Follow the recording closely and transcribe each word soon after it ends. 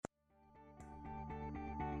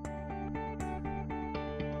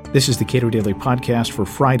This is the Cato Daily Podcast for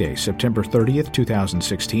Friday, September 30th,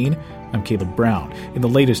 2016. I'm Caleb Brown. In the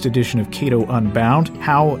latest edition of Cato Unbound,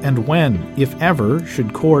 how and when, if ever,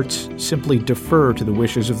 should courts simply defer to the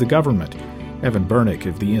wishes of the government? Evan Bernick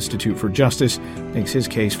of the Institute for Justice makes his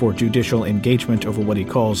case for judicial engagement over what he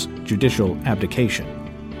calls judicial abdication.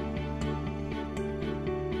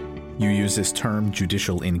 You use this term,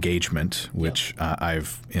 judicial engagement, which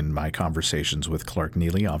I've, in my conversations with Clark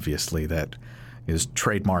Neily, obviously that is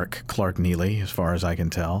trademark Clark Neily, as far as I can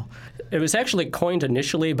tell. It was actually coined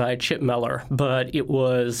initially by Chip Mellor, but it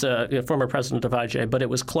was former president of IJ, but it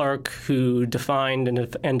was Clark who defined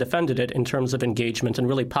and defended it in terms of engagement and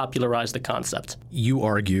really popularized the concept. You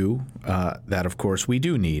argue that, of course, we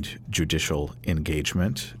do need judicial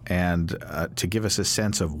engagement. And to give us a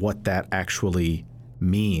sense of what that actually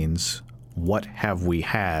means, what have we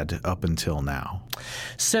had up until now?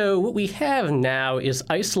 So what we have now is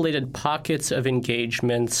isolated pockets of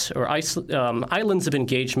engagement or islands of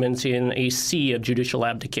engagement in a sea of judicial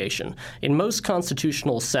abdication. In most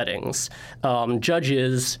constitutional settings,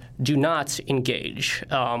 judges do not engage.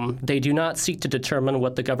 They do not seek to determine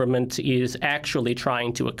what the government is actually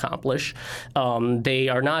trying to accomplish. They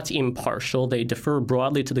are not impartial. They defer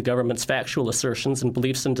broadly to the government's factual assertions and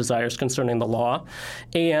beliefs and desires concerning the law.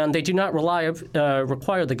 And they do not require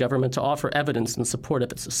the government to offer evidence in support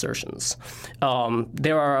of its assertions.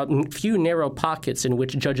 There are a few narrow pockets in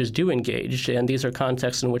which judges do engage, and these are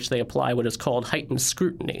contexts in which they apply what is called heightened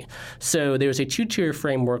scrutiny. So there's a two-tier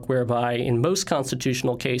framework whereby in most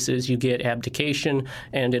constitutional cases you get abdication,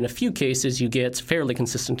 and in a few cases you get fairly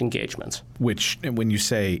consistent engagement. Which, when you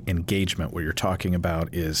say engagement, what you're talking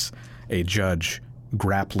about is a judge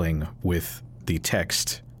grappling with the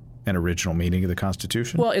text and original meaning of the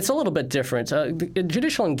Constitution? Well, it's a little bit different.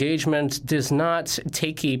 Judicial engagement does not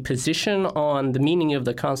take a position on the meaning of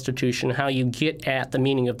the Constitution, how you get at the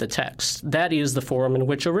meaning of the text. That is the forum in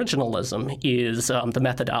which originalism is the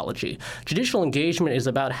methodology. Judicial engagement is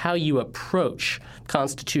about how you approach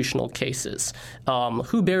constitutional cases.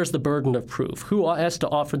 Who bears the burden of proof? Who has to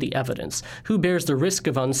offer the evidence? Who bears the risk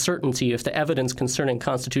of uncertainty if the evidence concerning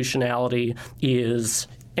constitutionality is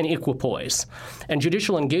an equipoise? And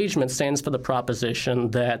judicial engagement stands for the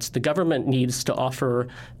proposition that the government needs to offer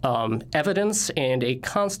evidence and a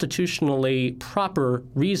constitutionally proper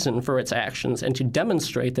reason for its actions and to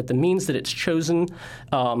demonstrate that the means that it's chosen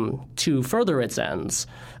to further its ends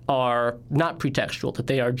are not pretextual, that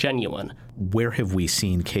they are genuine. Where have we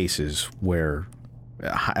seen cases where,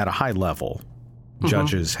 at a high level,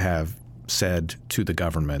 judges have said to the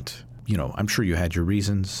government, I'm sure you had your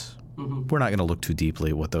reasons. We're not going to look too deeply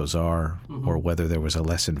at what those are or whether there was a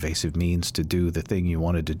less invasive means to do the thing you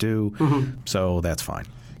wanted to do. So that's fine.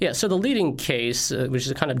 Yeah, so the leading case,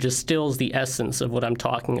 which kind of distills the essence of what I'm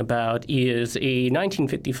talking about, is a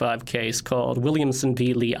 1955 case called Williamson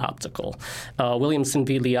v. Lee Optical. Williamson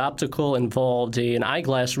v. Lee Optical involved an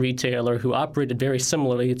eyeglass retailer who operated very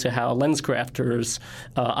similarly to how LensCrafters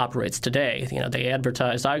operates today. They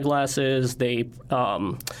advertised eyeglasses, they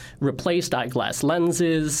replaced eyeglass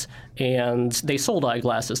lenses, and they sold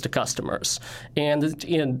eyeglasses to customers. And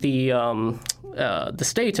the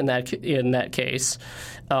state in that case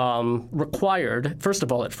required, first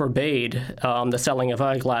of all, it forbade the selling of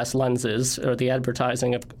eyeglass lenses or the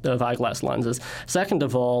advertising of eyeglass lenses. Second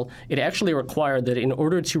of all, it actually required that in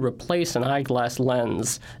order to replace an eyeglass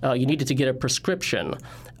lens, you needed to get a prescription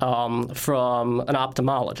from an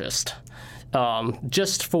ophthalmologist.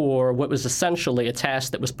 Just for what was essentially a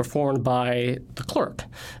task that was performed by the clerk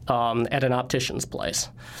at an optician's place.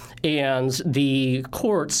 And the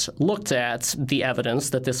courts looked at the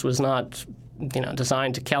evidence that this was not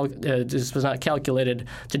designed to this was not calculated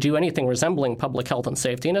to do anything resembling public health and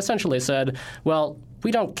safety, and essentially said, well,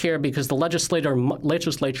 we don't care because the legislature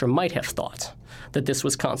might have thought that this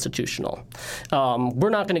was constitutional.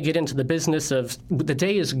 We're not going to get into the business of the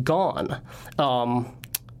day is gone.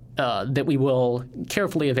 That we will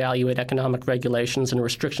carefully evaluate economic regulations and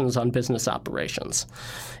restrictions on business operations.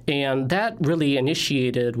 And that really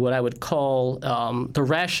initiated what I would call the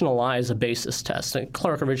rationalize a basis test. And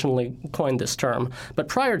Clark originally coined this term. But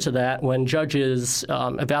prior to that, when judges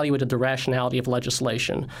evaluated the rationality of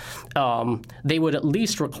legislation, they would at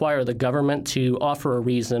least require the government to offer a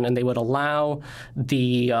reason, and they would allow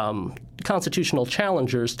the constitutional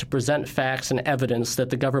challengers to present facts and evidence that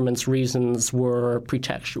the government's reasons were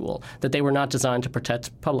pretextual, that they were not designed to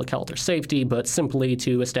protect public health or safety, but simply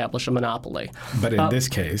to establish a monopoly. But in this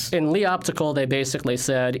case, in Lee Optical, they basically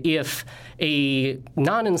said if a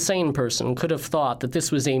non-insane person could have thought that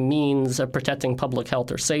this was a means of protecting public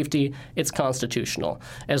health or safety, it's constitutional.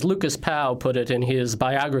 As Lucas Powell put it in his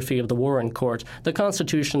biography of the Warren Court, the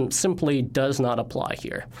Constitution simply does not apply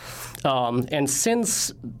here. And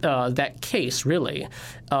since that case, really,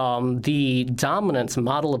 the dominant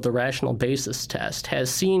model of the rational basis test has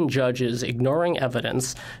seen judges ignoring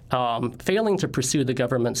evidence, failing to pursue the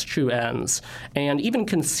government's true ends, and even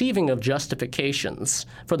conceiving of justifications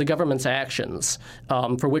for the government's actions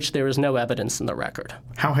for which there is no evidence in the record.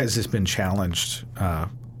 How has this been challenged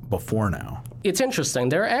before now? It's interesting.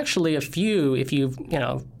 There are actually a few, if you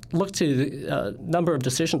look to the number of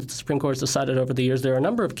decisions that the Supreme Court has decided over the years, there are a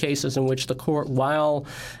number of cases in which the court, while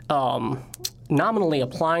nominally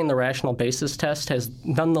applying the rational basis test, has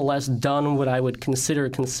nonetheless done what I would consider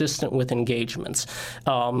consistent with engagements.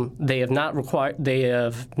 They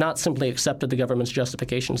have not simply accepted the government's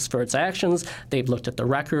justifications for its actions. They've looked at the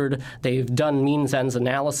record. They've done means-ends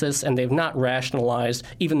analysis, and they've not rationalized,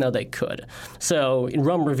 even though they could. So in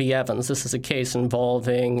Romer v. Evans, this is a case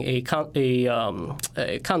involving a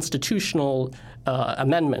constitutional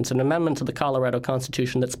amendment, an amendment to the Colorado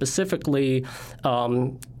Constitution that specifically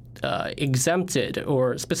exempted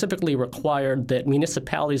or specifically required that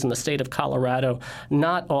municipalities in the state of Colorado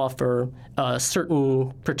not offer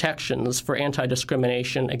certain protections for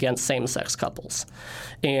anti-discrimination against same-sex couples.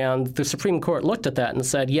 And the Supreme Court looked at that and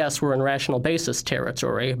said, yes, we're in rational basis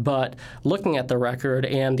territory, but looking at the record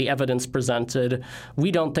and the evidence presented, we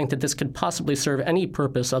don't think that this could possibly serve any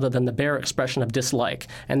purpose other than the bare expression of dislike,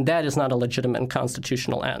 and that is not a legitimate and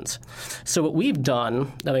constitutional end. So what we've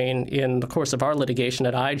done, in the course of our litigation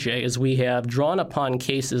at IJ, is we have drawn upon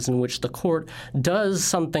cases in which the court does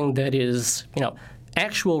something that is,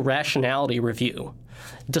 actual rationality review,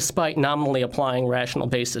 despite nominally applying rational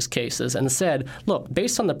basis cases, and said, look,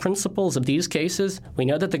 based on the principles of these cases, we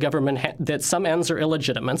know that the government that some ends are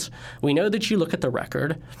illegitimate. We know that you look at the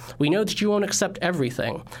record. We know that you won't accept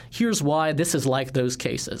everything. Here's why this is like those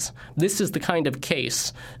cases. This is the kind of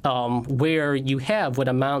case where you have what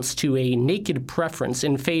amounts to a naked preference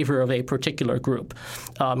in favor of a particular group.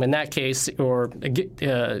 In that case,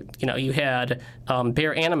 you had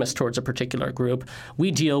bare animus towards a particular group.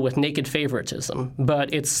 We deal with naked favoritism,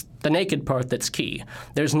 but it's the naked part that's key.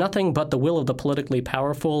 There's nothing but the will of the politically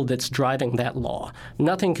powerful that's driving that law.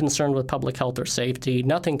 Nothing concerned with public health or safety,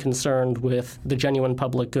 nothing concerned with the genuine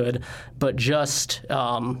public good, but just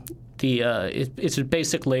it's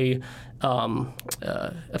basically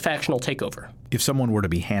a factional takeover. If someone were to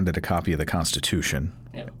be handed a copy of the Constitution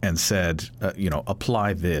and said,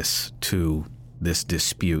 apply this to this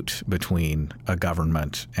dispute between a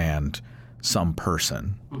government and some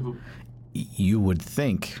person, mm-hmm. you would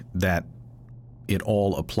think that it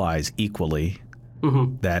all applies equally,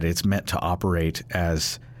 mm-hmm. that it's meant to operate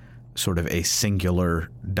as sort of a singular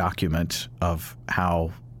document of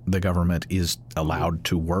how the government is allowed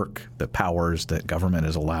to work, the powers that government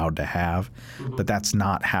is allowed to have. Mm-hmm. But that's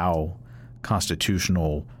not how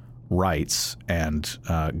constitutional rights and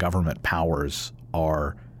government powers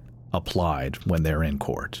are applied when they're in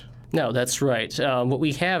court. No, that's right. What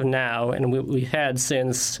we have now, and we had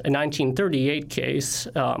since a 1938 case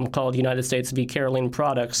called United States v. Caroline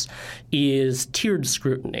Products, is tiered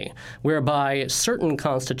scrutiny, whereby certain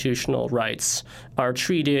constitutional rights are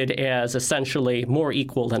treated as essentially more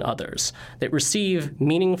equal than others, that receive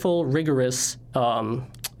meaningful, rigorous,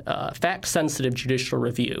 fact-sensitive judicial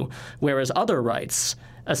review, whereas other rights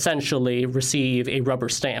essentially receive a rubber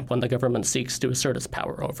stamp when the government seeks to assert its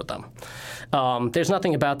power over them. There's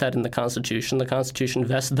nothing about that in the Constitution. The Constitution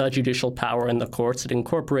vests the judicial power in the courts. It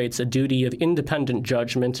incorporates a duty of independent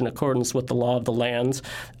judgment in accordance with the law of the land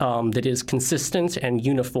that is consistent and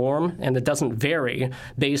uniform, and that doesn't vary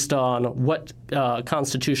based on what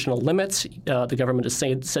constitutional limits the government is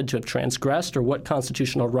said to have transgressed or what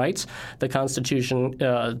constitutional rights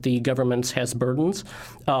the government has burdened.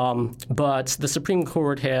 But the Supreme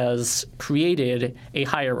Court has created a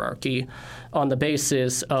hierarchy on the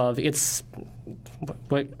basis of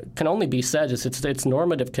what can only be said is its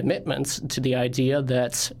normative commitments to the idea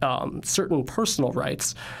that certain personal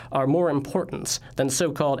rights are more important than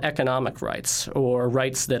so-called economic rights or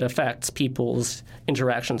rights that affect people's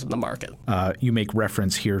interactions in the market. You make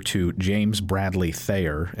reference here to James Bradley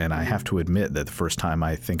Thayer, and I have to admit that the first time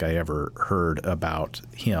I think I ever heard about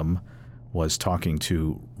him was talking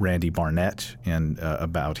to Randy Barnett and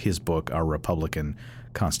about his book, Our Republican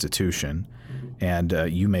Constitution. And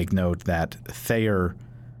you make note that Thayer's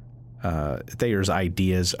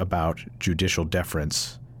ideas about judicial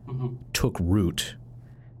deference took root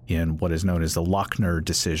in what is known as the Lochner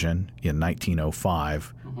decision in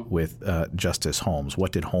 1905 with Justice Holmes.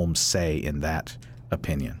 What did Holmes say in that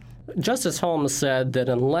opinion? Justice Holmes said that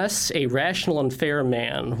unless a rational and fair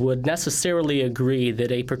man would necessarily agree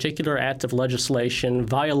that a particular act of legislation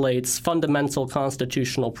violates fundamental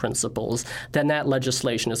constitutional principles, then that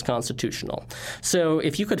legislation is constitutional. So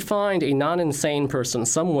if you could find a non-insane person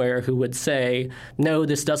somewhere who would say, no,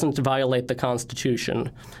 this doesn't violate the Constitution,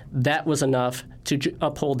 that was enough to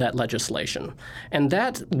uphold that legislation. And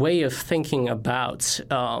that way of thinking about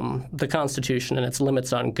the Constitution and its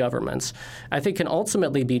limits on government, I think can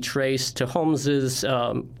ultimately be traced to Holmes's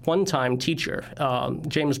one-time teacher,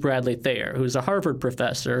 James Bradley Thayer, who's a Harvard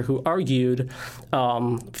professor who argued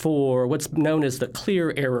for what's known as the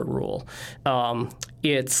clear error rule.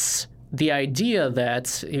 It's the idea that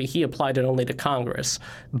he applied it only to Congress,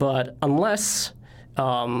 but unless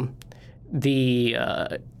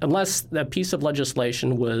the piece of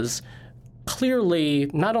legislation was clearly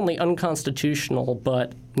not only unconstitutional,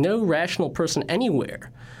 but no rational person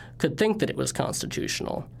anywhere could think that it was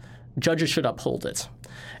constitutional, judges should uphold it.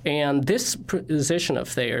 And this position of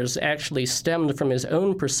Thayer's actually stemmed from his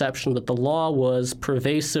own perception that the law was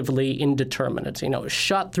pervasively indeterminate. It was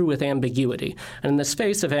shot through with ambiguity. And in the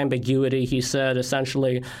space of ambiguity, he said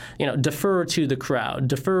essentially, defer to the crowd,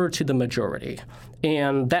 defer to the majority.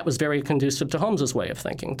 And that was very conducive to Holmes's way of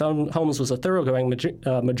thinking. Holmes was a thoroughgoing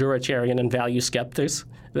majoritarian and value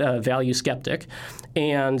skeptic,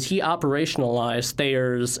 and he operationalized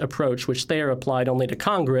Thayer's approach, which Thayer applied only to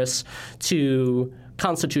Congress, to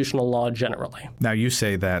constitutional law generally. Now, you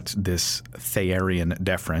say that this Thayerian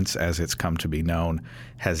deference, as it's come to be known,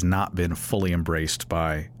 has not been fully embraced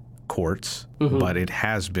by courts, but it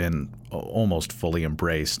has been almost fully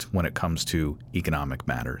embraced when it comes to economic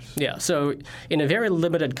matters. Yeah, so in a very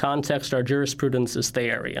limited context, our jurisprudence is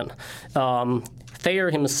Thayerian.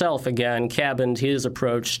 Thayer himself, again, cabined his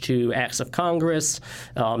approach to acts of Congress,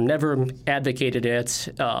 never advocated it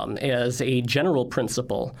as a general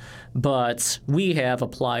principle, but we have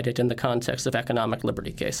applied it in the context of economic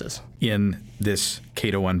liberty cases. In this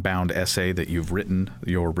Cato Unbound essay that you've written,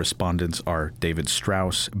 your respondents are David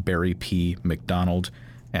Strauss, Barry P. McDonald,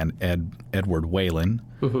 and Edward Whalen.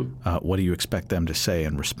 What do you expect them to say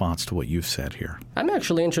in response to what you've said here? I'm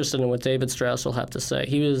actually interested in what David Strauss will have to say.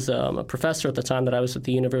 He was a professor at the time that I was at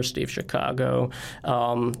the University of Chicago,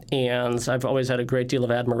 and I've always had a great deal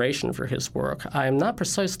of admiration for his work. I'm not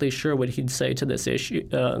precisely sure what he'd say to this issue.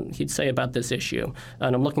 He'd say about this issue,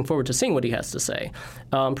 and I'm looking forward to seeing what he has to say.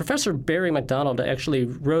 Professor Barry McDonald actually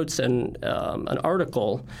wrote an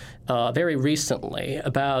article very recently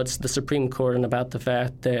about the Supreme Court and about the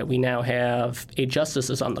fact that we now have 8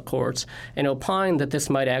 justices on the court, and opined that this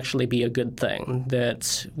might actually be a good thing,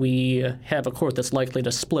 that we have a court that's likely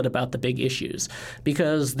to split about the big issues,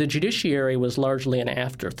 because the judiciary was largely an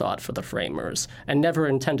afterthought for the framers and never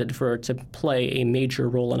intended for it to play a major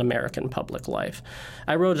role in American public life.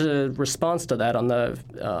 I wrote a response to that on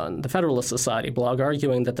the Federalist Society blog,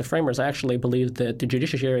 arguing that the framers actually believed that the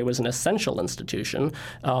judiciary was an essential institution.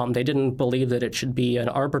 They didn't believe that it should be an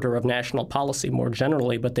arbiter of national policy more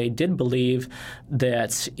generally, but they did believe that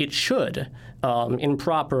it should, in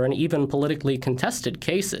proper and even politically contested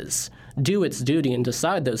cases, do its duty and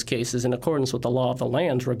decide those cases in accordance with the law of the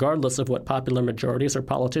land, regardless of what popular majorities or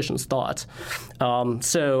politicians thought.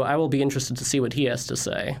 So I will be interested to see what he has to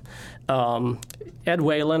say. Ed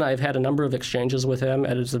Whalen, I've had a number of exchanges with him.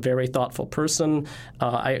 Ed is a very thoughtful person.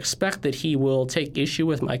 I expect that he will take issue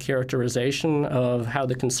with my characterization of how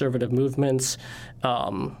the conservative movements,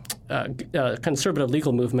 conservative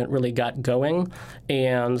legal movement really got going,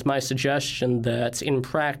 and my suggestion that in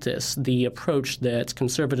practice the approach that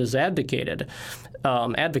conservatives advocated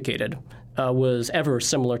was ever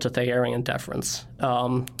similar to Thayerian deference.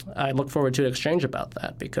 I look forward to an exchange about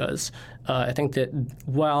that, because I think that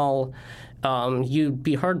while you'd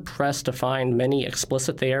be hard-pressed to find many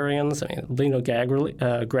explicit Thayerians. I mean, Lino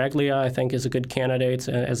Graglia, I think, is a good candidate,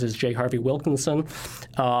 as is J. Harvey Wilkinson.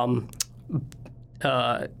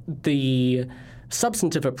 The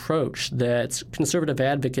substantive approach that conservative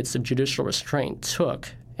advocates of judicial restraint took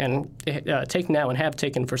and take now and have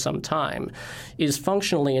taken for some time is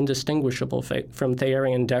functionally indistinguishable from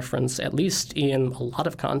Thayerian deference, at least in a lot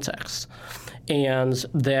of contexts, and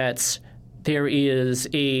that there is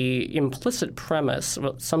a implicit premise,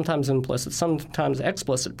 sometimes implicit, sometimes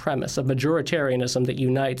explicit premise of majoritarianism that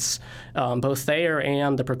unites both Thayer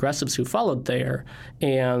and the progressives who followed Thayer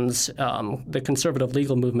and the conservative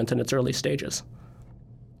legal movement in its early stages.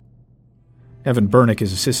 Evan Bernick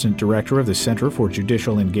is Assistant Director of the Center for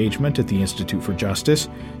Judicial Engagement at the Institute for Justice.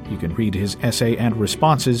 You can read his essay and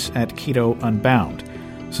responses at Cato Unbound.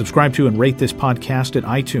 Subscribe to and rate this podcast at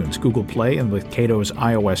iTunes, Google Play, and with Cato's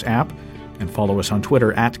iOS app. And follow us on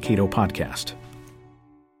Twitter at Cato Podcast.